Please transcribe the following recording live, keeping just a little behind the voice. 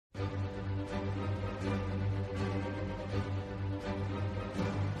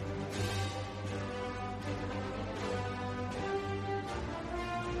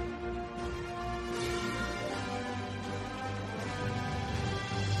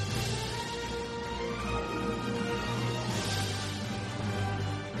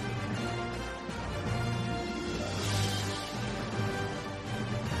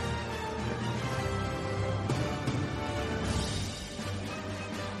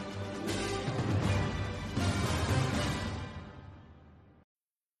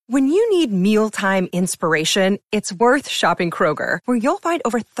When you need mealtime inspiration, it's worth shopping Kroger, where you'll find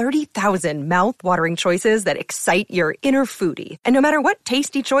over 30,000 mouth-watering choices that excite your inner foodie. And no matter what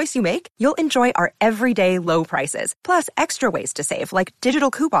tasty choice you make, you'll enjoy our everyday low prices, plus extra ways to save, like digital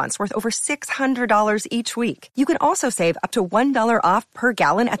coupons worth over $600 each week. You can also save up to $1 off per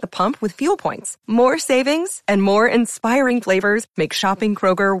gallon at the pump with fuel points. More savings and more inspiring flavors make shopping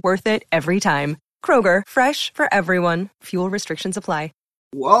Kroger worth it every time. Kroger, fresh for everyone. Fuel restrictions apply.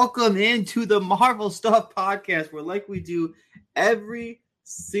 Welcome into the Marvel Stuff Podcast, where like we do every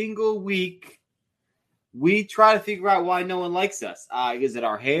single week, we try to figure out why no one likes us. Is it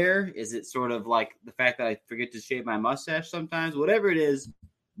our hair? Is it sort of like the fact that I forget to shave my mustache sometimes? Whatever it is,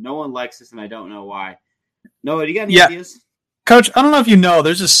 no one likes us, and I don't know why. Noah, do you got any ideas? Coach, I don't know if you know,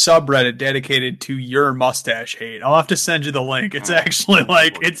 there's a subreddit dedicated to your mustache hate. I'll have to send you the link. It's actually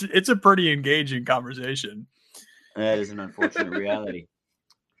like, it's a pretty engaging conversation. That is an unfortunate reality.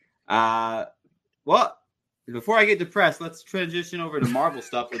 Well, before I get depressed, let's transition over to Marvel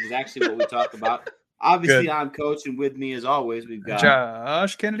stuff, which is actually what we talk about. Obviously, I'm Coach, and with me, as always, we've got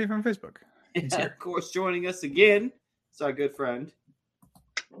Josh Kennedy from Facebook. Of course, joining us again, it's our good friend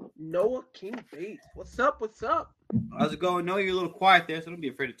Noah King Bates. What's up? What's up? How's it going? Noah, you're a little quiet there, so don't be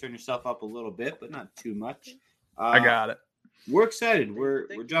afraid to turn yourself up a little bit, but not too much. I got it. We're excited. We're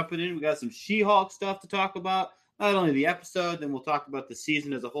jumping in. We got some She-Hulk stuff to talk about. Not only the episode, then we'll talk about the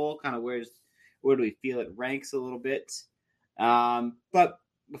season as a whole, kind of where do we feel it ranks a little bit. But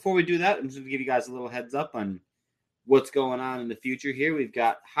before we do that, I'm just going to give you guys a little heads up on what's going on in the future here. We've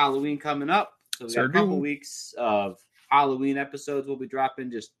got Halloween coming up. So we've got a couple weeks of Halloween episodes we'll be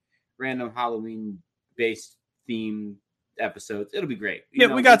dropping, just random Halloween-based theme episodes. It'll be great.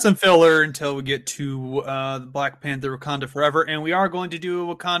 We got some filler until we get to Black Panther Wakanda Forever, and we are going to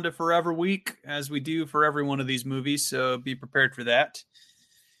do a Wakanda Forever week, as we do for every one of these movies, so be prepared for that.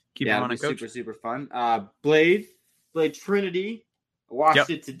 Keep it on it, Coach. Super fun. Blade Trinity. I watched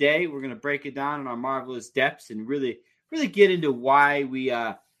it today. We're going to break it down in our marvelous depths and really get into why we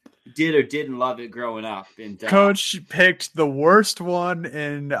did or didn't love it growing up. And Coach picked the worst one,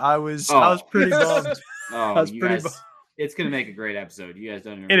 and I was pretty bummed. I was pretty bummed. It's going to make a great episode. You guys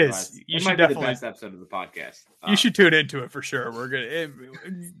don't even realize. It is. You it should might definitely be the best episode of the podcast. You should tune into it for sure. We're good.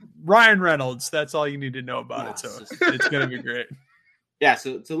 Ryan Reynolds. That's all you need to know about it. So it's going to be great. Yeah.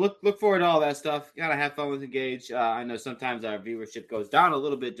 So look forward to all that stuff. Gotta have fun with Engage. I know sometimes our viewership goes down a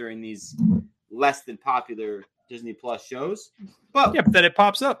little bit during these less than popular Disney Plus shows, but then it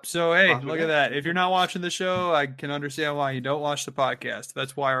pops up. So hey, look at that. If you're not watching the show, I can understand why you don't watch the podcast.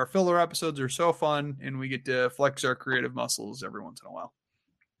 That's why our filler episodes are so fun, and we get to flex our creative muscles every once in a while.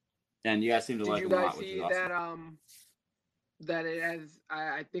 And you guys seem to like them a lot. Did you guys see that it has?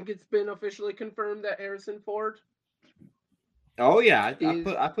 I think it's been officially confirmed that Harrison Ford. Oh yeah,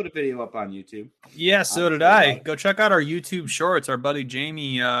 I put a video up on YouTube. Yeah, so did I. Go check out our YouTube shorts. Our buddy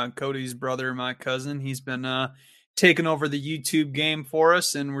Jamie, Cody's brother, my cousin, he's been taking over the YouTube game for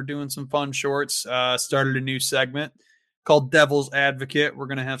us, and we're doing some fun shorts. Started a new segment called Devil's Advocate. We're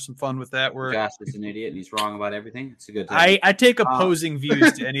gonna have some fun with that. Josh is an idiot and he's wrong about everything. It's a good time. I take opposing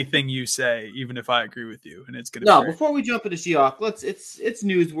views to anything you say, even if I agree with you, and it's gonna. No, before we jump into She-Hulk, it's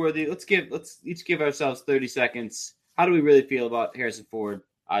newsworthy. Let's each give ourselves 30 seconds. How do we really feel about Harrison Ford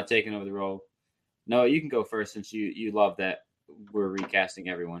taking over the role? Noah, you can go first since you love that we're recasting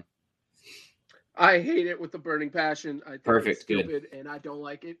everyone. I hate it with a burning passion. I think Perfect, it's stupid, good. And I don't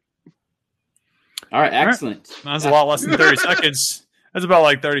like it. All right, excellent. That's a lot less than 30 seconds. That's about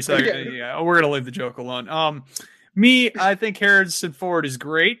like 30 seconds. Yeah, we're gonna leave the joke alone. I think Harrison Ford is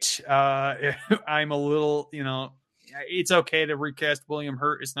great. I'm a little, it's okay to recast William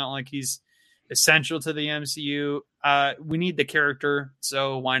Hurt. It's not like he's essential to the MCU. We need the character,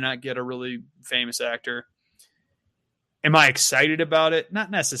 so why not get a really famous actor? Am I excited about it?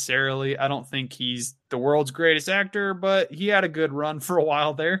 Not necessarily. I don't think he's the world's greatest actor, but he had a good run for a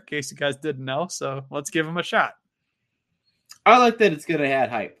while there, in case you guys didn't know. So let's give him a shot. I like that it's going to add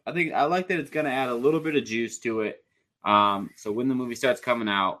hype. I like that it's going to add a little bit of juice to it. So when the movie starts coming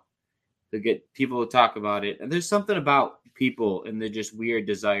out, to get people to talk about it. And there's something about people and their just weird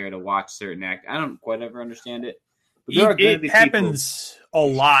desire to watch certain actors. I don't quite ever understand it. But it happens a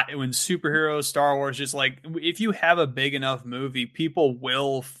lot when superheroes, Star Wars, just like if you have a big enough movie, people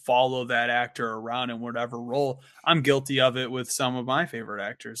will follow that actor around in whatever role. I'm guilty of it with some of my favorite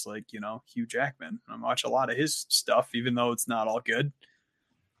actors, like, Hugh Jackman. I watch a lot of his stuff, even though it's not all good.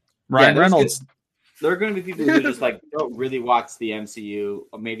 Ryan Reynolds. There are going to be people who just like don't really watch the MCU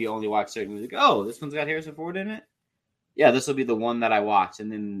or maybe only watch certain movies. Like, oh, this one's got Harrison Ford in it? Yeah, this will be the one that I watch.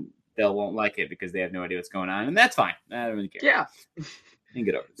 And then they won't like it because they have no idea what's going on. And that's fine. I don't really care. Yeah. and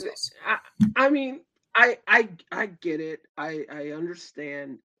get over themselves. I mean, I get it. I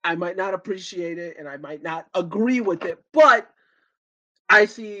understand. I might not appreciate it and I might not agree with it, but I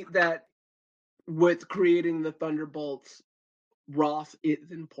see that with creating the Thunderbolts, Ross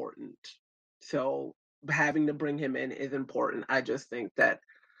is important. So having to bring him in is important. I just think that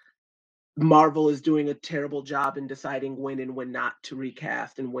Marvel is doing a terrible job in deciding when and when not to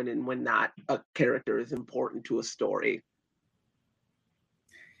recast and when not a character is important to a story.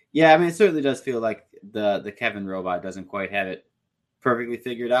 Yeah, I mean, it certainly does feel like the Kevin robot doesn't quite have it perfectly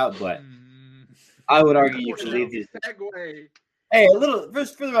figured out, but I would argue you can leave these. Hey, a little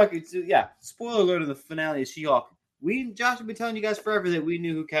first for the record, yeah. Spoiler alert: in the finale of She-Hulk, Josh have been telling you guys forever that we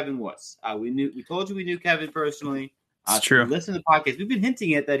knew who Kevin was. We told you we knew Kevin personally. It's true. Listen to the podcast. We've been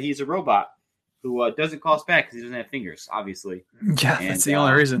hinting at that he's a robot who doesn't call us back because he doesn't have fingers, obviously. Yeah, that's the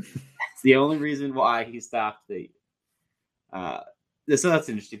only reason. That's the only reason why he stopped the. So that's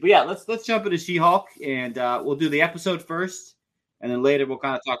interesting. But yeah, let's jump into She-Hulk, and we'll do the episode first, and then later we'll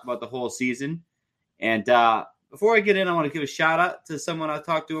kind of talk about the whole season. And before I get in, I want to give a shout out to someone I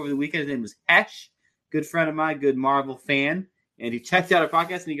talked to over the weekend. His name was Hesh, good friend of mine, good Marvel fan, and he checked out our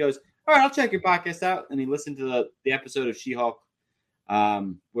podcast and he goes, "All right, I'll check your podcast out." And he listened to the episode of She-Hulk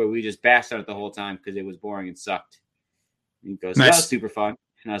where we just bashed on it the whole time because it was boring and sucked. And he goes, "That was super fun."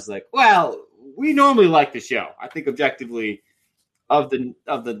 And I was like, "Well, we normally like the show. I think objectively." Of the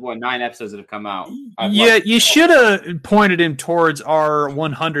 9 episodes that have come out. You should have pointed him towards our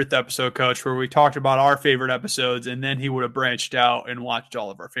 100th episode, Coach, where we talked about our favorite episodes, and then he would have branched out and watched all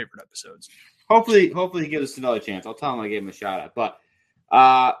of our favorite episodes. Hopefully he gives us another chance. I'll tell him I gave him a shout out. But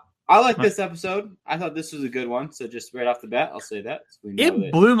I like this episode. I thought this was a good one. So just right off the bat, I'll say that.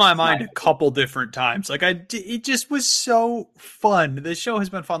 It blew my mind a couple different times. It just was so fun. The show has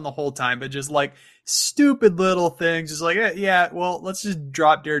been fun the whole time, but just like stupid little things. Just like, yeah, well, let's just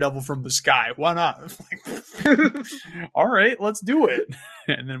drop Daredevil from the sky. Why not? All right, let's do it.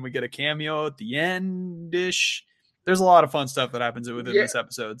 And then we get a cameo at the end-ish. There's a lot of fun stuff that happens within this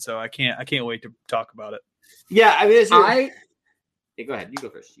episode, so I can't wait to talk about it. Yeah, I mean, go ahead. You go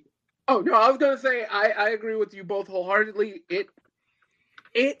first. Oh no, I was gonna say I agree with you both wholeheartedly.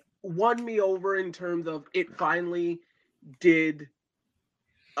 It won me over in terms of it finally did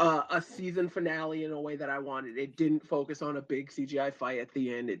a season finale in a way that I wanted. It didn't focus on a big CGI fight at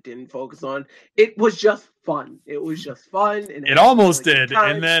the end. It didn't focus on. It was just fun. It was just fun. And it almost did,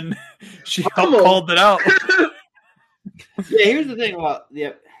 and then she called it out. Yeah, here's the thing about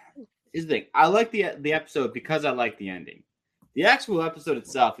here's the thing. I like the episode because I like the ending. The actual episode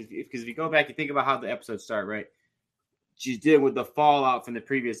itself, because if you go back and think about how the episode started, right? She's dealing with the fallout from the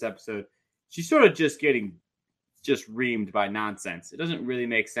previous episode. She's sort of just getting reamed by nonsense. It doesn't really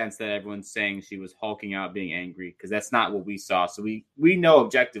make sense that everyone's saying she was hulking out being angry because that's not what we saw. So we know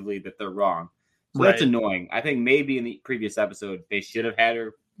objectively that they're wrong. So That's annoying. I think maybe in the previous episode they should have had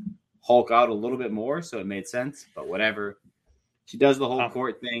her hulk out a little bit more so it made sense, but whatever. She does the whole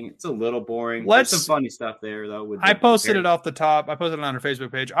court thing. It's a little boring. There's some funny stuff there, though. I posted it off the top. I posted it on our Facebook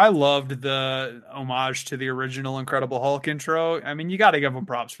page. I loved the homage to the original Incredible Hulk intro. I mean, you got to give them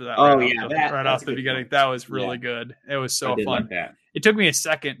props for that. Right off the beginning. That was really good. It was so fun. Like that. It took me a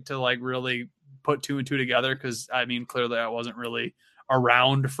second to really put 2 and 2 together because, I mean, clearly I wasn't really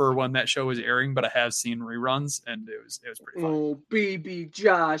around for when that show was airing, but I have seen reruns, and it was pretty fun. Oh, baby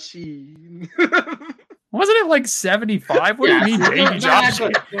Joshy. Wasn't it like 75? What do you mean, baby Josh?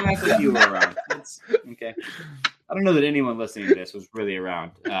 You were around. Okay. I don't know that anyone listening to this was really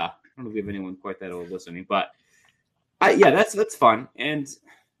around. I don't know if we have anyone quite that old listening, but that's fun. And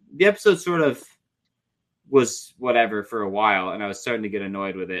the episode sort of was whatever for a while, and I was starting to get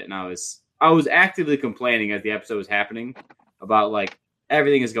annoyed with it. And I was actively complaining as the episode was happening about like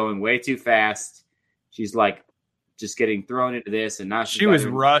everything is going way too fast. She's like just getting thrown into this, and now she was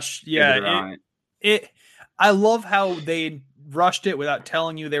rushed. Yeah. I love how they rushed it without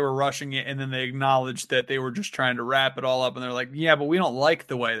telling you they were rushing it, and then they acknowledged that they were just trying to wrap it all up, and they're like, yeah, but we don't like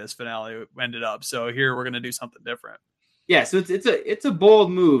the way this finale ended up, so here we're going to do something different. Yeah, so it's a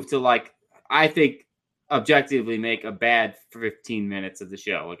bold move to, like, I think, objectively make a bad 15 minutes of the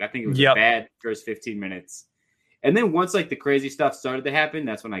show. Like, I think it was a bad first 15 minutes. And then once, like, the crazy stuff started to happen,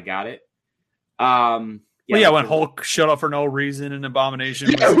 that's when I got it. When Hulk showed up for no reason and Abomination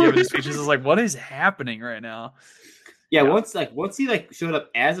was giving speeches, I was like, what is happening right now? Yeah, once he showed up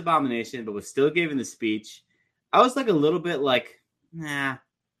as Abomination but was still giving the speech, I was like a little bit like, nah,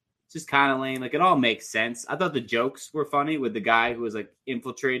 just kind of lame. Like, it all makes sense. I thought the jokes were funny with the guy who was like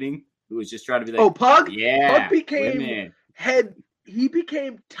infiltrating, who was just trying to be like, Pug? Yeah. Pug became head. he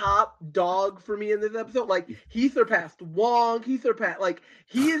became top dog for me in this episode. Like he surpassed Wong. He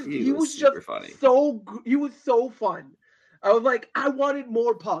was just funny. He was so fun. I was like, I wanted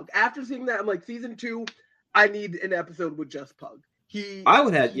more Pug. After seeing that, I'm like, season 2, I need an episode with just Pug. I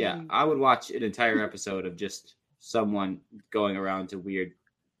would watch an entire episode of just someone going around to weird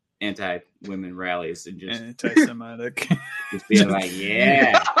anti-women rallies and just anti-Semitic, just being like,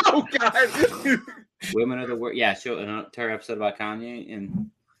 yeah, oh god, women are the worst. Yeah, show an entire episode about Kanye and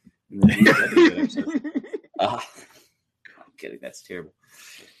the I'm kidding. That's terrible.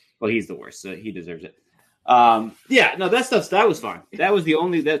 Well, he's the worst, so he deserves it. That was fun. That was the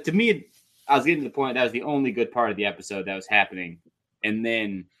only that to me. I was getting to the point that was the only good part of the episode that was happening, and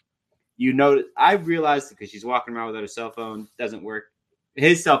then I realized because she's walking around without her cell phone, doesn't work.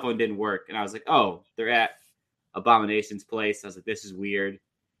 His cell phone didn't work, and I was like, "Oh, they're at Abomination's place." I was like, "This is weird."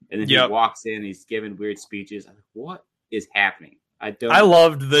 And then he walks in, and he's giving weird speeches. I'm like, "What is happening?" I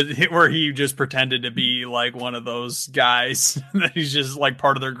loved where he just pretended to be like one of those guys that he's just like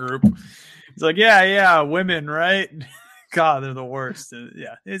part of their group. He's like, yeah, women, right? God, they're the worst.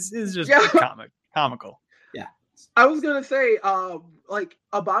 Yeah, it's just comical. Yeah, I was gonna say, like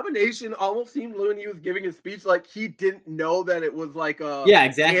Abomination almost seemed when he was giving his speech like he didn't know that it was like a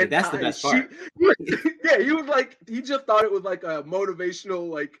exactly. That's the best part. He was like he just thought it was like a motivational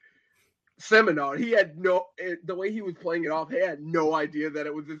like seminar. He had the way he was playing it off. He had no idea that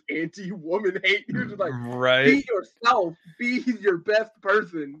it was this anti-woman hate. He was just like, right. Be yourself. Be your best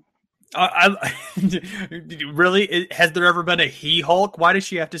person. Really? Has there ever been a He-Hulk? Why does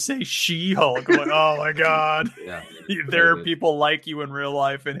she have to say She-Hulk? Like, oh my god! Yeah, there are people like you in real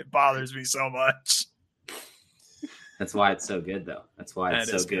life, and it bothers me so much. That's why it's so good, though. That's why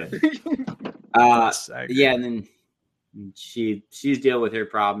it's so good. And then she's dealing with her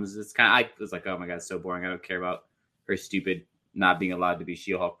problems. It's I was like, oh my god, it's so boring. I don't care about her stupid not being allowed to be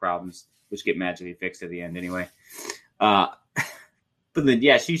She-Hulk problems, which get magically fixed at the end anyway. But then,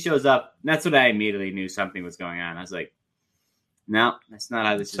 she shows up. And that's when I immediately knew something was going on. I was like, no, that's not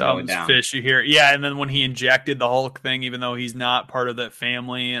how this is going down. Fishy here. Yeah, and then when he injected the Hulk thing, even though he's not part of that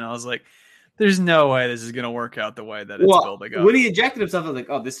family, and I was like, there's no way this is going to work out the way that it's building up. When he injected himself, I was like,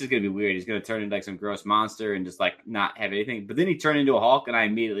 oh, this is going to be weird. He's going to turn into like some gross monster and just like not have anything. But then he turned into a Hulk, and I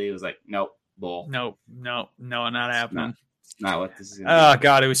immediately was like, nope, bull. No, not happening. Not what this is going to be.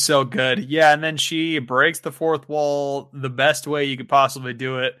 God, it was so good. Yeah, and then she breaks the fourth wall the best way you could possibly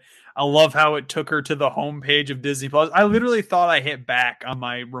do it. I love how it took her to the homepage of Disney Plus. I literally thought I hit back on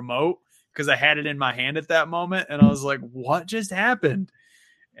my remote because I had it in my hand at that moment, and I was like, what just happened?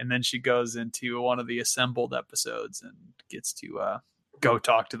 And then she goes into one of the assembled episodes and gets to go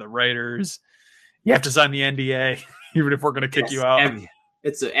talk to the writers. You have to sign the NDA, even if we're going to kick you out.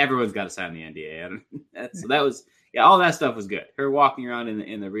 Everyone's got to sign the NDA. So that was... Yeah, all that stuff was good. Her walking around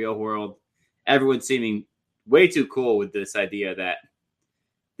in the real world, everyone seeming way too cool with this idea that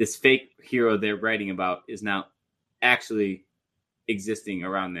this fake hero they're writing about is now actually existing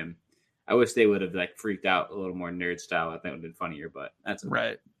around them. I wish they would have like freaked out a little more nerd style. I think it would have been funnier, but that's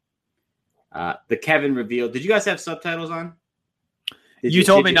okay. Right. The Kevin reveal. Did you guys have subtitles on? You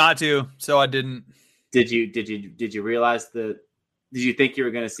told me not to, so I didn't. Did you realize did you think you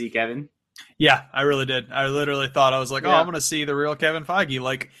were going to see Kevin? Yeah, I really did. I literally thought I was like, I'm going to see the real Kevin Feige.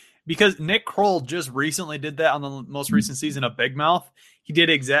 Like, because Nick Kroll just recently did that on the most recent season of Big Mouth. He did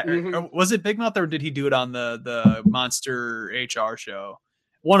was it Big Mouth or did he do it on the Monster HR show?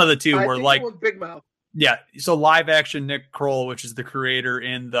 One of the two were like it was Big Mouth. Yeah. So live action Nick Kroll, which is the creator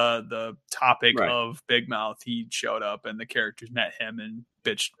in the topic of Big Mouth, he showed up and the characters met him and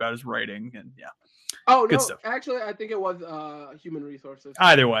bitched about his writing and Oh, good stuff. Actually, I think it was Human Resources.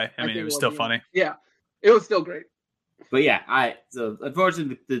 Either way, I mean, it was still funny. Yeah, it was still great. But so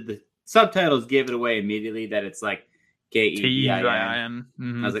unfortunately, the subtitles give it away immediately that it's like K-E-V-I-N.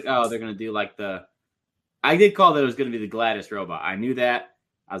 I was like, oh, they're going to do like I did call that it was going to be the GLaDOS robot. I knew that.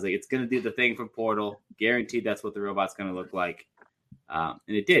 I was like, it's going to do the thing from Portal. Guaranteed that's what the robot's going to look like. And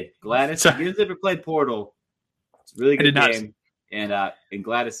it did. GLaDOS, if you've ever played Portal, it's a really good game. And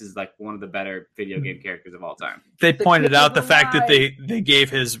GLaDOS is like one of the better video game characters of all time. They pointed out the fact that they gave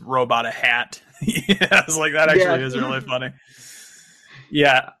his robot a hat. I was like, that actually is really funny.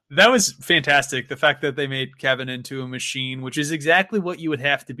 Yeah, that was fantastic. The fact that they made Kevin into a machine, which is exactly what you would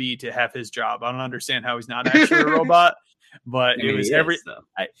have to be to have his job. I don't understand how he's not actually a robot, but it was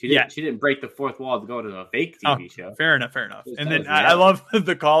She didn't break the fourth wall to go to a fake TV show. Fair enough. And then I love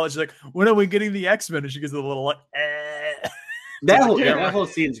the college, like, when are we getting the X-Men? And she gives a little like, That whole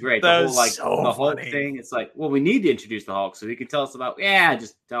scene's great. The whole thing. It's like, well, we need to introduce the Hulk so he can tell us about. Yeah,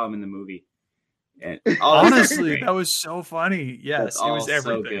 just tell him in the movie. And honestly, that was so funny. Yes, it was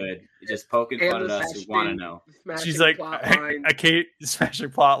everything. So good. Just poking fun at us who want to know. She's like,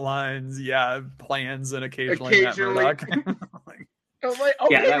 smashing plot lines, plans, and occasionally Matt Murdock. I'm like,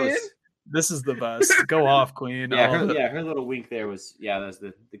 okay, this is the best. Go off, Queen. Her little wink there was that's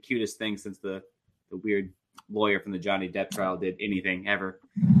the cutest thing since the weird lawyer from the Johnny Depp trial did anything ever.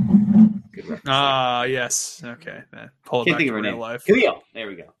 Good reference. Yes. Okay. Pull it Can't back to real life. Cleo. There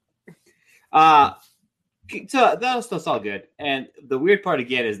we go. So that's all good. And the weird part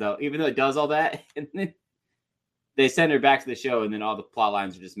again is though, even though it does all that, and then they send her back to the show, and then all the plot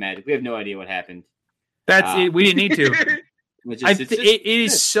lines are just magic. We have no idea what happened. That's it. We didn't need to. It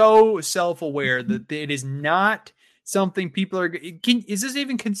is so self-aware that it is not something people are. Is this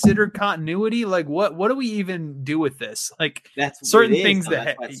even considered continuity? Like, what do we even do with this? Like, that's certain things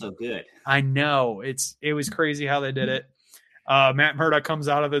that's so good. I know it was crazy how they did it. Matt Murdock comes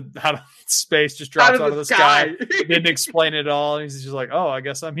out of space, just drops out of the sky. Didn't explain it all. He's just like, "Oh, I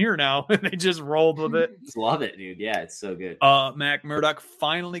guess I'm here now." And they just rolled with it. Just love it, dude. Yeah, it's so good. Matt Murdock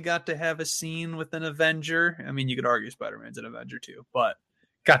finally got to have a scene with an Avenger. I mean, you could argue Spider-Man's an Avenger too, but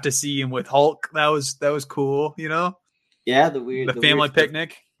got to see him with Hulk. That was cool, you know? Yeah, the family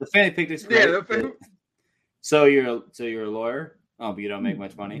picnic. The family picnic's great. Yeah, so you're a lawyer. Oh, but you don't make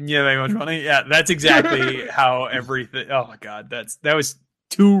much money. Yeah, make much money. Yeah, that's exactly how everything. Oh my god, that was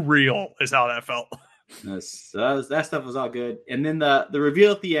too real. Is how that felt. That stuff was all good, and then the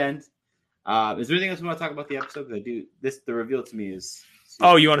reveal at the end. Is there anything else we want to talk about the episode? Because the reveal to me is.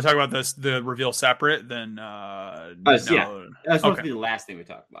 Oh, you want to talk about the reveal separate? Then no. That's supposed to be the last thing we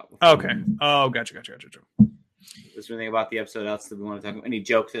talk about. Okay. Oh, gotcha. Is there anything about the episode else that we want to talk about? Any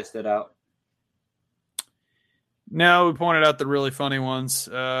jokes that stood out? No, we pointed out the really funny ones.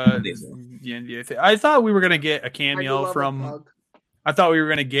 I thought we were going to get a cameo from. I thought we were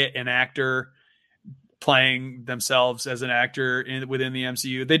going to get an actor playing themselves as an actor within the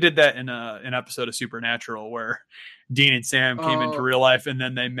MCU. They did that in an episode of Supernatural where Dean and Sam came into real life, and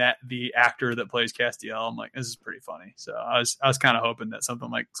then they met the actor that plays Castiel. I'm like, this is pretty funny. So I was kind of hoping that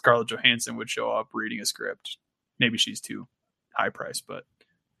something like Scarlett Johansson would show up reading a script. Maybe she's too high priced, but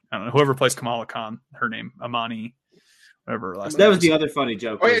I don't know. Whoever plays Kamala Khan, her name Amani. Whatever last that was the other funny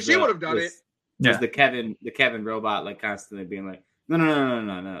joke. Oh yeah, she would have done it. Was the Kevin robot like constantly being like,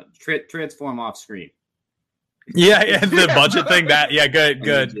 no, transform off screen. Yeah, the budget thing.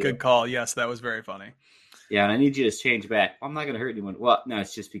 Good call. Yes, that was very funny. Yeah, and I need you to change back. I'm not going to hurt anyone. Well, no,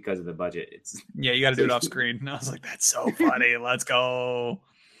 it's just because of the budget. You got to do it off screen. And I was like, that's so funny. Let's go.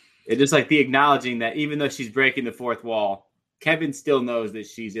 It's just like the acknowledging that even though she's breaking the fourth wall, Kevin still knows that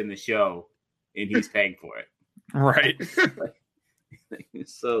she's in the show, and he's paying for it. Right.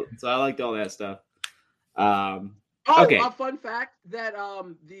 So I liked all that stuff. Okay. A fun fact that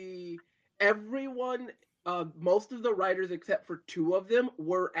most of the writers except for two of them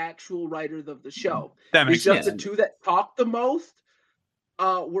were actual writers of the show. That makes sense. The two that talked the most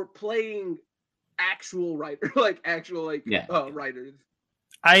were playing actual writers, writers.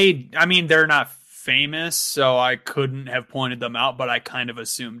 I mean, they're not famous, so I couldn't have pointed them out, but I kind of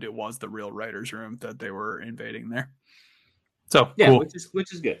assumed it was the real writers' room that they were invading there. So yeah, cool.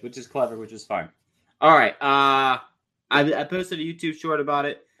 which is good, which is clever, which is fine. All right, I posted a YouTube short about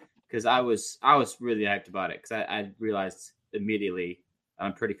it because I was really hyped about it because I realized immediately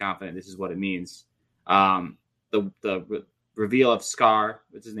I'm pretty confident this is what it means. The reveal of Scar,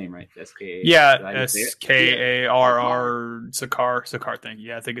 what's his name, right? S-K-A. Yeah, S-K-A-R-R, Sakaar thing.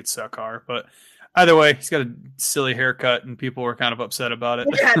 Yeah, I think it's Sakaar, but either way, he's got a silly haircut, and people were kind of upset about it.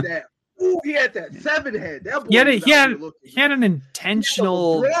 He had that 7 head. He had an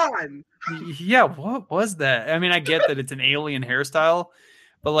intentional. Yeah, what was that? I mean, I get that it's an alien hairstyle,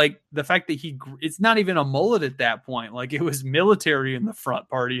 but like the fact that it's not even a mullet at that point. Like it was military in the front,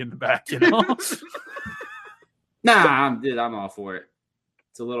 party in the back, you know? Nah, I'm all for it.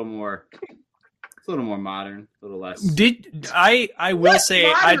 It's a little more modern, a little less. I will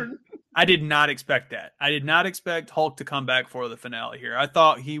say I did not expect that. I did not expect Hulk to come back for the finale here. I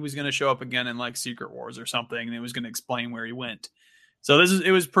thought he was going to show up again in like Secret Wars or something, and it was going to explain where he went. So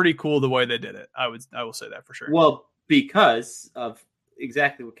it was pretty cool the way they did it. I will say that for sure. Well, because of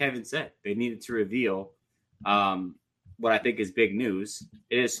exactly what Kevin said, they needed to reveal what I think is big news.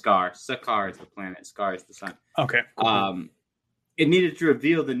 It is Scar. Sakaar is the planet. Scar is the sun. Okay. Cool. It needed to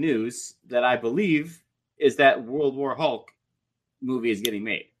reveal the news that I believe is that World War Hulk movie is getting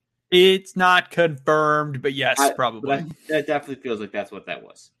made. It's not confirmed, but yes, probably. But that definitely feels like that's what that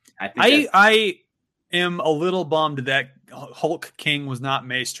was. I am a little bummed that Hulk King was not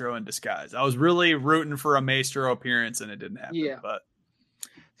Maestro in disguise. I was really rooting for a Maestro appearance, and it didn't happen. Yeah. But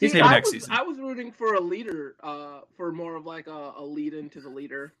Maybe next season. I was rooting for a leader, for more of like a lead into the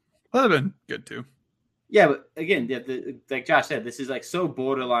leader. That would have been good too. Yeah, but again, like Josh said, this is like so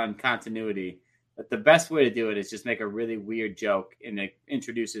borderline continuity that the best way to do it is just make a really weird joke and like,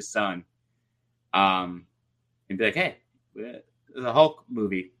 introduce his son, and be like, "Hey, there's a Hulk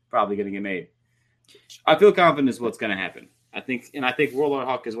movie probably going to get made." I feel confident is what's going to happen. I think World War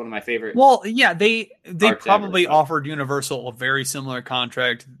Hulk is one of my favorite. Well, yeah, they probably offered Universal a very similar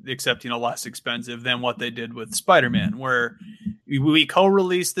contract, except less expensive than what they did with Spider-Man, where we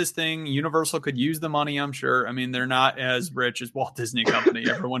co-released this thing. Universal could use the money, I'm sure. I mean, they're not as rich as Walt Disney Company.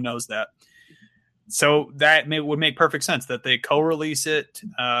 Everyone knows that. So that would make perfect sense that they co-release it.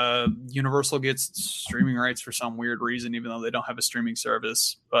 Universal gets streaming rights for some weird reason, even though they don't have a streaming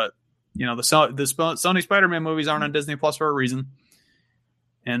service, but. The Sony Spider-Man movies aren't on Disney Plus for a reason,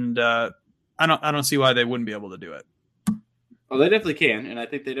 and I don't see why they wouldn't be able to do it. Well, they definitely can, and I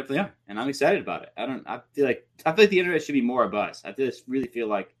think they definitely are, and I'm excited about it. I feel like the internet should be more abuzz. I just really feel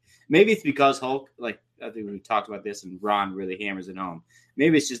like maybe it's because Hulk, like I think we talked about this, and Ron really hammers it home.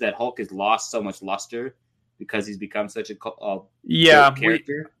 Maybe it's just that Hulk has lost so much luster because he's become such a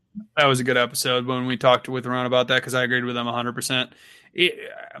character. That was a good episode when we talked with Ron about that because I agreed with him 100%.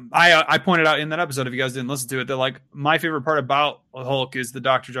 I pointed out in that episode, if you guys didn't listen to it, that like my favorite part about Hulk is the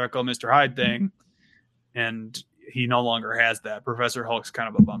Dr. Jekyll, Mr. Hyde thing, and he no longer has that. Professor Hulk's kind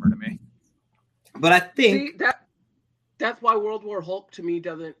of a bummer to me. But I think that's why World War Hulk to me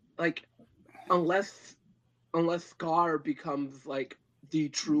doesn't like unless Scar becomes like the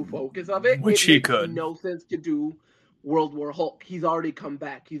true focus of it, which he could. No sense to do World War Hulk. He's already come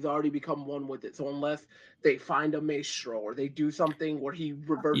back. He's already become one with it. So unless they find a Maestro or they do something where he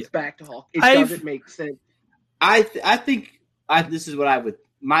reverts back to Hulk, it doesn't make sense. I think this is what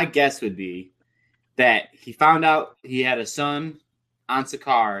my guess would be that he found out he had a son on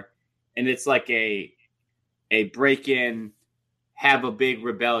Sakaar, and it's like a break-in, have a big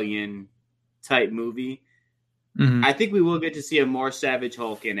rebellion type movie. Mm-hmm. I think we will get to see a more Savage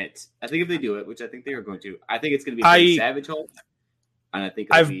Hulk in it. I think if they do it, which I think they are going to, I think it's going to be Savage Hulk, and I think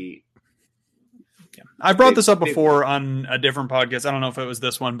it'll be. Yeah. I brought this up before on a different podcast. I don't know if it was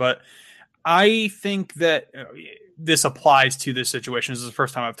this one, but I think that this applies to this situation. This is the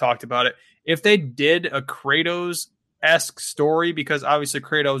first time I've talked about it. If they did a Kratos-esque story, because obviously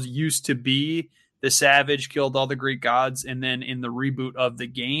Kratos used to be the Savage, killed all the Greek gods, and then in the reboot of the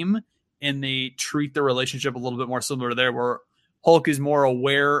game, and they treat the relationship a little bit more similar to there, where Hulk is more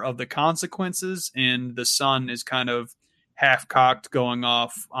aware of the consequences, and the son is kind of half-cocked, going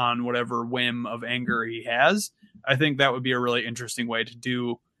off on whatever whim of anger he has. I think that would be a really interesting way to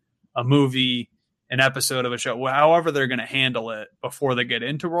do a movie, an episode of a show, however they're going to handle it before they get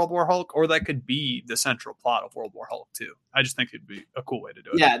into World War Hulk, or that could be the central plot of World War Hulk too. I just think it'd be a cool way to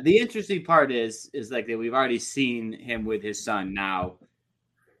do it. Yeah, the interesting part is like that we've already seen him with his son now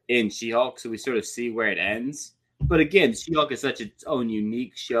in She-Hulk, so we sort of see where it ends. But again, She-Hulk is such its own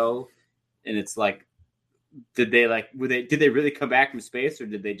unique show, and it's like, did they really come back from space, or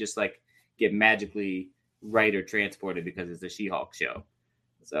did they just like get magically right or transported because it's a She-Hulk show?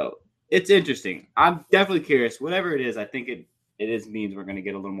 So it's interesting. I'm definitely curious. Whatever it is, I think it means we're going to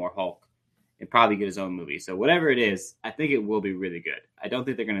get a little more Hulk and probably get his own movie. So whatever it is, I think it will be really good. I don't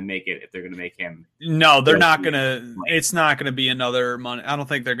think they're going to make it if they're going to make him. No, they're not going to. It's not going to be another money. I don't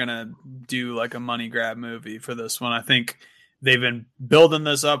think they're going to do like a money grab movie for this one. I think they've been building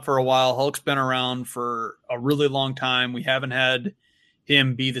this up for a while. Hulk's been around for a really long time. We haven't had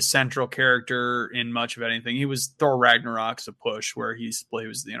him be the central character in much of anything. He was Thor Ragnarok's a push where he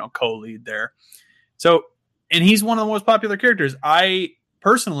was, co-lead there. So, and he's one of the most popular characters.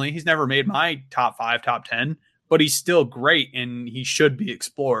 Personally, he's never made my top 5, top 10, but he's still great and he should be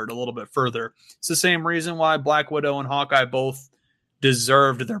explored a little bit further. It's the same reason why Black Widow and Hawkeye both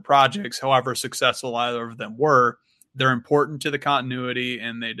deserved their projects, however successful either of them were. They're important to the continuity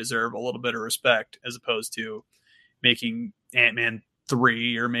and they deserve a little bit of respect as opposed to making Ant-Man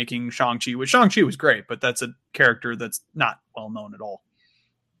 3 or making Shang-Chi, which Shang-Chi was great, but that's a character that's not well known at all.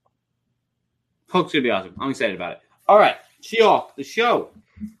 Hulk's gonna be awesome. I'm excited about it. All right, She-Hulk, the show.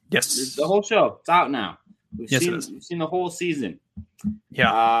 Yes, the whole show. It's out now. We've seen the whole season.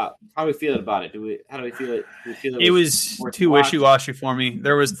 Yeah. How do we feel about it? How do we feel it? Do we feel it was too wishy-washy for me.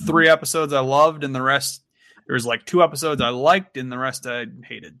 There was 3 episodes I loved, and the rest there was like 2 episodes I liked, and the rest I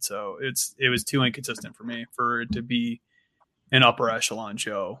hated. So it was too inconsistent for me for it to be an upper echelon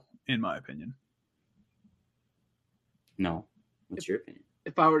show, in my opinion. No, what's your opinion?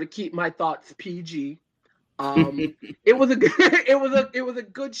 If I were to keep my thoughts PG, it was a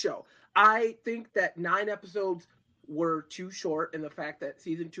good show. I think that 9 episodes were too short, and the fact that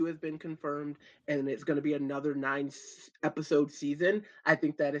season 2 has been confirmed and it's going to be another 9-episode season, I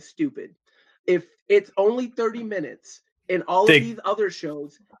think that is stupid. If it's only 30 minutes and all of these other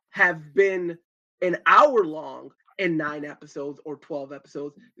shows have been an hour long and 9 episodes or 12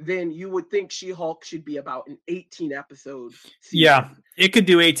 episodes, then you would think She-Hulk should be about an 18 episode season. Yeah, it could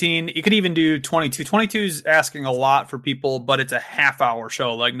do 18. It could even do 22. 22 is asking a lot for people, but it's a half-hour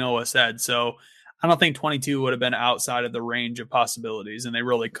show, like Noah said. So I don't think 22 would have been outside of the range of possibilities, and they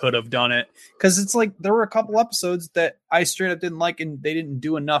really could have done it. Because it's like there were a couple episodes that I straight up didn't like, and they didn't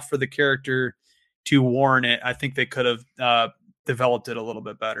do enough for the character to warrant it. I think they could have developed it a little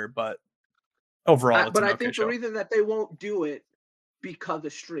bit better, but overall, it's I think the reason that they won't do it because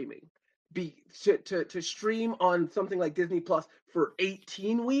of streaming, to stream on something like Disney Plus for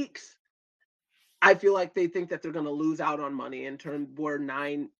 18 weeks, I feel like they think that they're going to lose out on money in terms where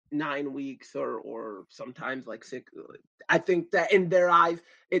 9 weeks or sometimes like 6. I think that in their eyes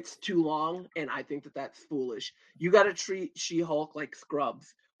it's too long, and I think that that's foolish. You got to treat She-Hulk like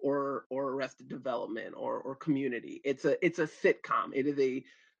Scrubs or Arrested Development or Community. It's a sitcom. It is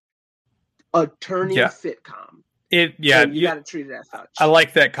a turning sitcom. You got to treat it as such. I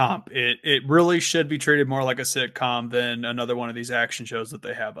like that comp. It really should be treated more like a sitcom than another one of these action shows that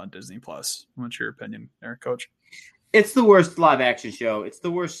they have on Disney Plus. What's your opinion there, Coach? It's the worst live action show. It's the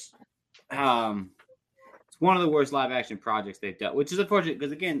worst. It's one of the worst live action projects they've done, which is unfortunate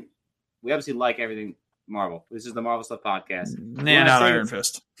because again, we obviously like everything Marvel. This is the Marvel Stuff podcast. Not Iron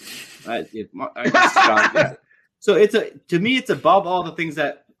Fist. Yeah. So to me, it's above all the things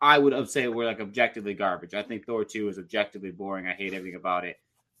that I would say were like objectively garbage. I think Thor 2 is objectively boring. I hate everything about it.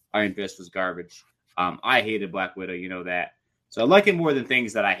 Iron Fist was garbage. I hated Black Widow. You know that. So I like it more than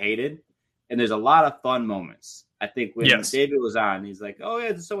things that I hated. And there's a lot of fun moments. I think when David was on, he's like, "Oh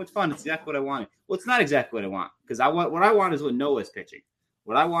yeah, this is so much fun. It's exactly what I wanted." Well, it's not exactly what I want because what I want is what Noah's pitching.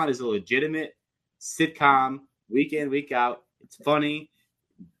 What I want is a legitimate sitcom, week in, week out. It's funny.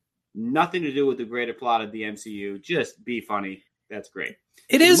 Nothing to do with the greater plot of the MCU. Just be funny. That's great.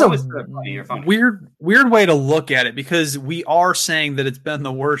 It is a weird way to look at it because we are saying that it's been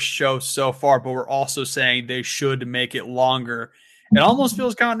the worst show so far, but we're also saying they should make it longer. It almost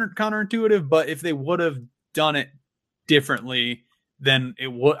feels counterintuitive, but if they would have done it differently, then it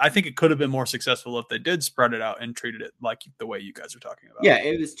would. I think it could have been more successful if they did spread it out and treated it like the way you guys are talking about. Yeah,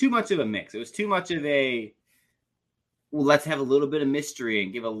 it was too much of a mix. It was too much of a. Well, let's have a little bit of mystery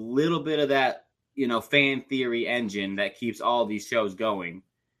and give a little bit of that, fan theory engine that keeps all these shows going,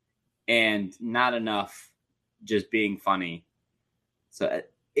 and not enough just being funny. So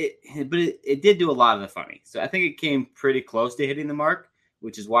it did do a lot of the funny. So I think it came pretty close to hitting the mark,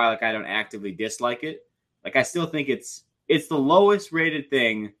 which is why I don't actively dislike it. I still think it's the lowest rated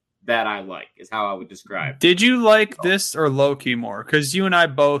thing that I like is how I would describe. Did you like this or Loki more? Because you and I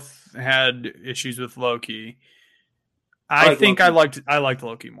both had issues with Loki. I liked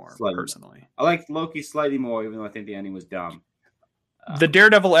Loki more personally. I liked Loki slightly more, even though I think the ending was dumb. The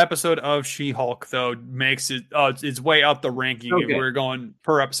Daredevil episode of She-Hulk, though, makes it it's way up the ranking. Okay. If we're going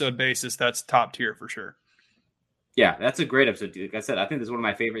per episode basis, that's top tier for sure. Yeah, that's a great episode. Like I said, I think this is one of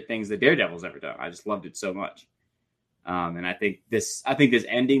my favorite things that Daredevil's ever done. I just loved it so much. And I think this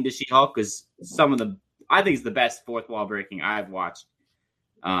ending to She-Hulk is I think it's the best fourth wall breaking I've watched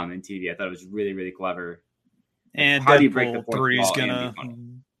in TV. I thought it was really, really clever. And how do you break the 3 is gonna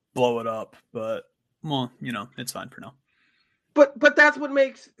blow it up, but it's fine for now. But that's what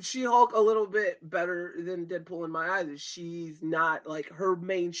makes She-Hulk a little bit better than Deadpool in my eyes. Is she's not her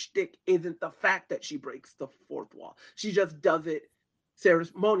main shtick isn't the fact that she breaks the fourth wall. She just does it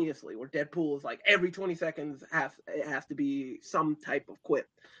ceremoniously. Where Deadpool is every 20 seconds it has to be some type of quip.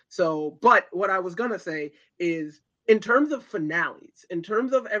 So, but what I was gonna say is, in terms of finales, in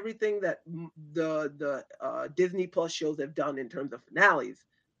terms of everything that the Disney Plus shows have done in terms of finales,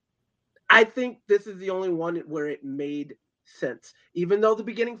 I think this is the only one where it made sense. Even though the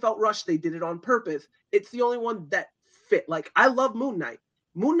beginning felt rushed, they did it on purpose. It's the only one that fit. I love Moon Knight.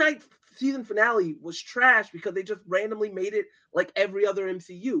 Moon Knight season finale was trash because they just randomly made it like every other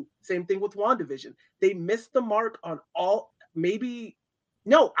MCU. Same thing with WandaVision. They missed the mark on all,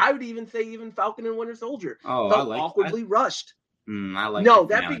 I would even say Falcon and Winter Soldier. Felt awkwardly rushed. I like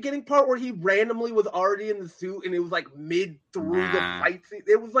that beginning part where he randomly was already in the suit and it was mid through the fight scene.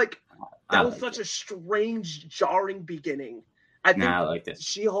 It was that was such a strange, jarring beginning. I liked it.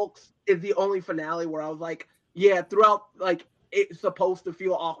 She-Hulk is the only finale where I was throughout, it's supposed to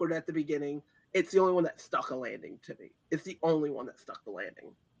feel awkward at the beginning. It's the only one that stuck a landing to me. It's the only one that stuck the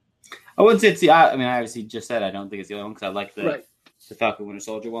landing. I wouldn't say it's I obviously just said I don't think it's the only one because I like the Falcon Winter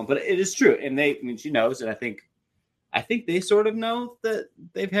Soldier one, but it is true. And she knows, and I think I think they sort of know that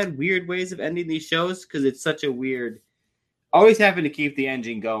they've had weird ways of ending these shows because it's such a weird. Always having to keep the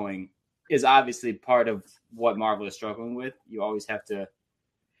engine going is obviously part of what Marvel is struggling with. You always have to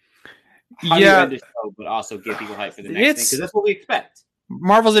how do you end a show, but also get people hyped for the next thing because that's what we expect.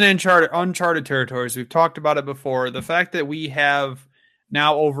 Marvel's in uncharted territories. We've talked about it before. The fact that we have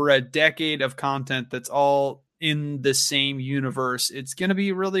now over a decade of content that's all in the same universe, it's going to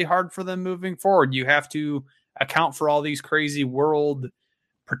be really hard for them moving forward. You have to account for all these crazy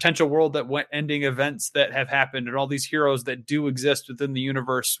potential world that ending events that have happened and all these heroes that do exist within the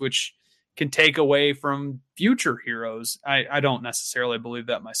universe, which can take away from future heroes. I don't necessarily believe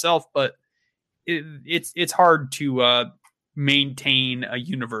that myself, but it's hard to maintain a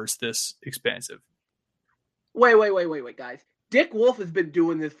universe this expansive. Wait, guys. Dick Wolf has been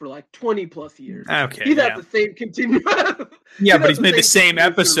doing this for like 20 plus years. Okay. He's at the same continuum. Yeah, but he's made the same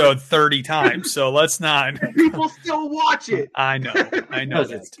episode 30 times, so let's not. People still watch it. I know.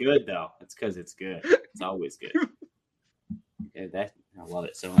 Because it's good, though. It's because it's good. It's always good. I love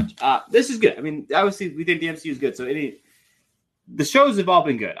it so much. This is good. I mean, obviously, we think the MCU is good, so the shows have all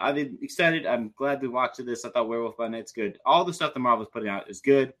been good. I've been excited. I'm glad we watched this. I thought Werewolf by Night's good. All the stuff that Marvel's putting out is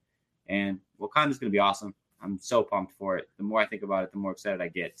good, and Wakanda's going to be awesome. I'm so pumped for it. The more I think about it, the more excited I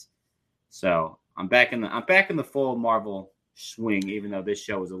get. So I'm back in the full Marvel swing, even though this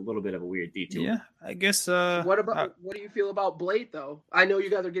show was a little bit of a weird detour. Yeah, I guess. What do you feel about Blade, though? I know you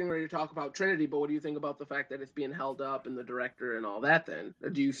guys are getting ready to talk about Trinity, but what do you think about the fact that it's being held up and the director and all that? Then,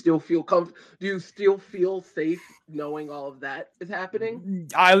 do you still feel Do you still feel safe knowing all of that is happening?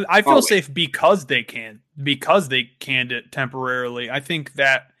 I feel safe because they canned it temporarily. I think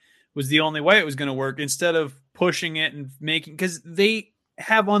that was the only way it was going to work instead of pushing it and making, because they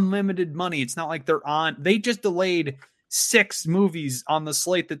have unlimited money. It's not like they just delayed 6 movies on the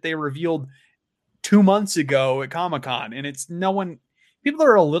slate that they revealed 2 months ago at Comic-Con. And people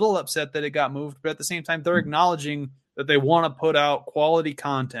are a little upset that it got moved, but at the same time, they're acknowledging that they want to put out quality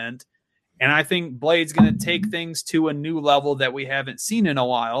content. And I think Blade's going to take things to a new level that we haven't seen in a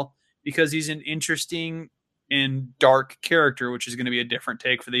while because he's an interesting and dark character, which is going to be a different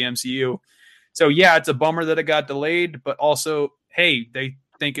take for the MCU. So yeah, it's a bummer that it got delayed, but also, hey, they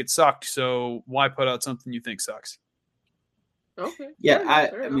think it sucked, so why put out something you think sucks? Okay. Yeah,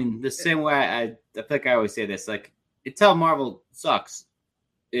 I mean, the same way I feel like I always say this, like, until Marvel sucks,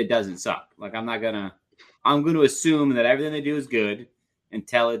 it doesn't suck. Like, I'm going to assume that everything they do is good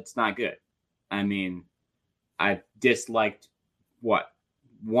until it's not good. I mean, I've disliked one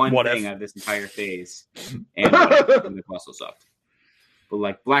thing out of this entire phase, and it also sucked. But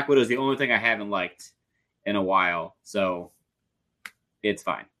like Black Widow is the only thing I haven't liked in a while, so it's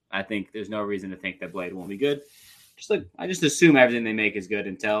fine. I think there's no reason to think that Blade won't be good. I just assume everything they make is good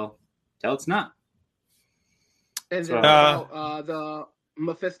until it's not. And then the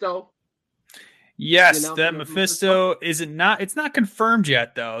Mephisto. Yes, that Mephisto is not. It's not confirmed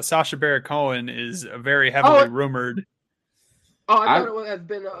yet, though. Sacha Baron Cohen is very heavily rumored. Oh, I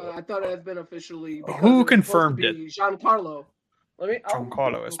thought it has been officially. Who confirmed it? Giancarlo.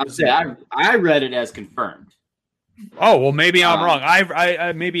 I read it as confirmed. Oh well, maybe I'm wrong. I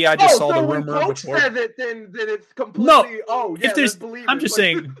just saw the rumor when before. Says it, then it's completely. No, I'm just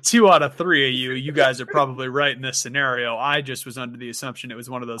saying 2 out of 3 of you guys are probably right in this scenario. I just was under the assumption it was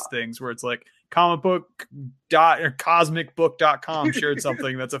one of those things where it's like comicbook.com shared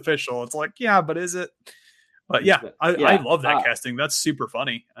something that's official. It's like, yeah, but is it? But yeah, I love that casting. That's super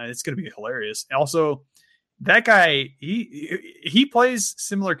funny. It's going to be hilarious. Also, that guy, he plays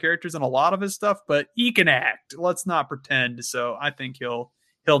similar characters in a lot of his stuff, but he can act. Let's not pretend. So I think he'll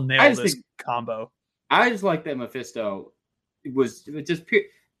nail this combo. I just like that Mephisto was just pure,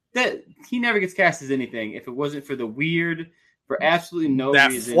 that he never gets cast as anything if it wasn't for the weird, for absolutely no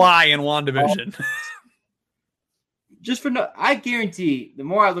reason. That fly in WandaVision. I guarantee the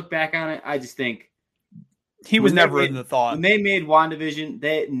more I look back on it, I just think he was never in the thought. When they made WandaVision,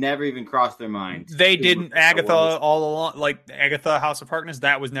 they never even crossed their mind. They didn't. Agatha all along, like Agatha House of Harkness,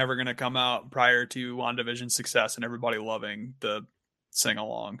 that was never going to come out prior to WandaVision's success and everybody loving the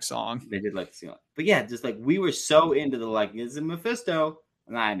sing-along song. They did like the sing-along. But yeah, just like we were so into the like, is it Mephisto?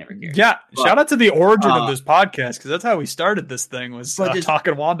 And I never cared. Yeah, but, shout out to the origin of this podcast because that's how we started this thing was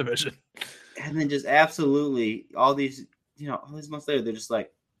talking WandaVision. And then just absolutely all these months later, they're just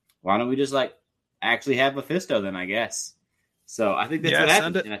like, why don't we just like actually have Mephisto then, I guess. So I think that's what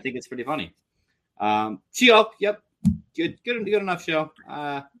happened, and I think it's pretty funny. She-Hulk, yep. Good enough show.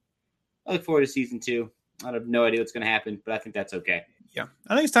 I look forward to season 2. I have no idea what's going to happen, but I think that's okay. Yeah.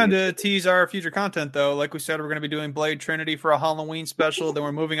 I think it's time to tease our future content, though. Like we said, we're going to be doing Blade Trinity for a Halloween special. Then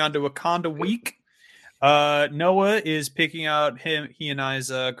we're moving on to Wakanda Week. Noah is picking out he and I's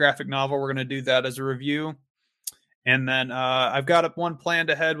graphic novel. We're going to do that as a review. And then I've got one planned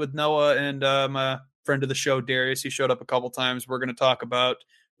ahead with Noah and my friend of the show, Darius. He showed up a couple times. We're going to talk about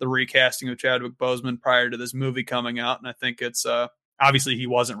the recasting of Chadwick Boseman prior to this movie coming out. And I think it's obviously he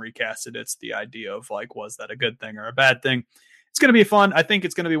wasn't recasted. It's the idea of like, was that a good thing or a bad thing? It's going to be fun. I think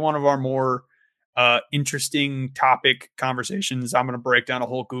it's going to be one of our more interesting topic conversations. I'm going to break down a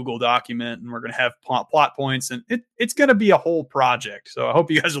whole Google document and we're going to have plot points, and it's going to be a whole project. So I hope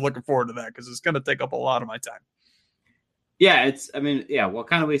you guys are looking forward to that because it's going to take up a lot of my time. Yeah, what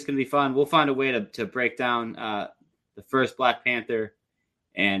kind of way it's going to be fun. We'll find a way to break down the first Black Panther,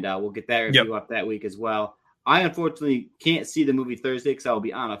 and we'll get that review up that week as well. I unfortunately can't see the movie Thursday because I will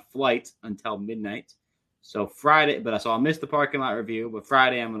be on a flight until midnight. So Friday, so I'll miss the parking lot review, but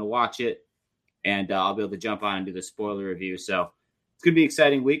Friday I'm going to watch it, and I'll be able to jump on and do the spoiler review. So it's going to be an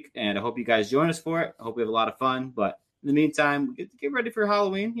exciting week, and I hope you guys join us for it. I hope we have a lot of fun. But in the meantime, get ready for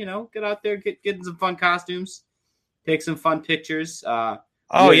Halloween. Get out there, get in some fun costumes. Take some fun pictures. Noah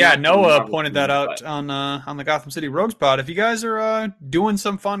pointed that out on the Gotham City Rogues pod. If you guys are doing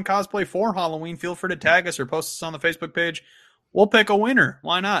some fun cosplay for Halloween, feel free to tag us or post us on the Facebook page. We'll pick a winner.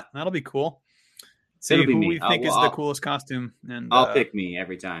 Why not? That'll be cool. See who we think is the coolest costume. And I'll pick me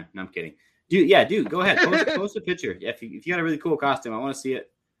every time. No, I'm kidding. Dude, go ahead. Post a picture. If you got a really cool costume, I want to see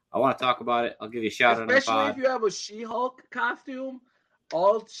it. I want to talk about it. I'll give you a shout out on the pod. Especially if you have a She-Hulk costume.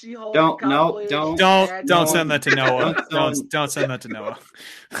 All She-Hulk. Don't send that to Noah. Don't send that to Noah.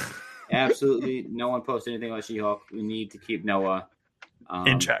 Absolutely, no one post anything about She-Hulk. We need to keep Noah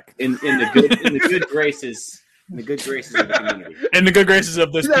in check. In the good graces. In the good graces of the community. In the good graces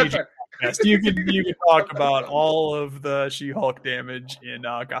of this PG podcast. You can talk about all of the She-Hulk damage in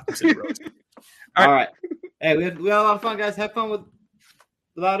Gotham City Roads. All right. Hey, we had a lot of fun, guys. Have fun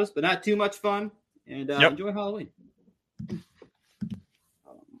without us, but not too much fun. And enjoy Halloween.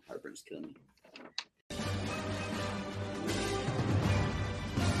 Heartburn's killing me.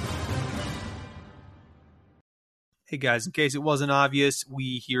 Hey guys, in case it wasn't obvious,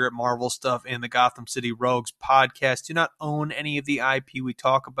 we here at Marvel Stuff and the Gotham City Rogues podcast do not own any of the IP we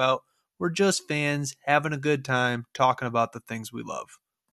talk about. We're just fans having a good time talking about the things we love.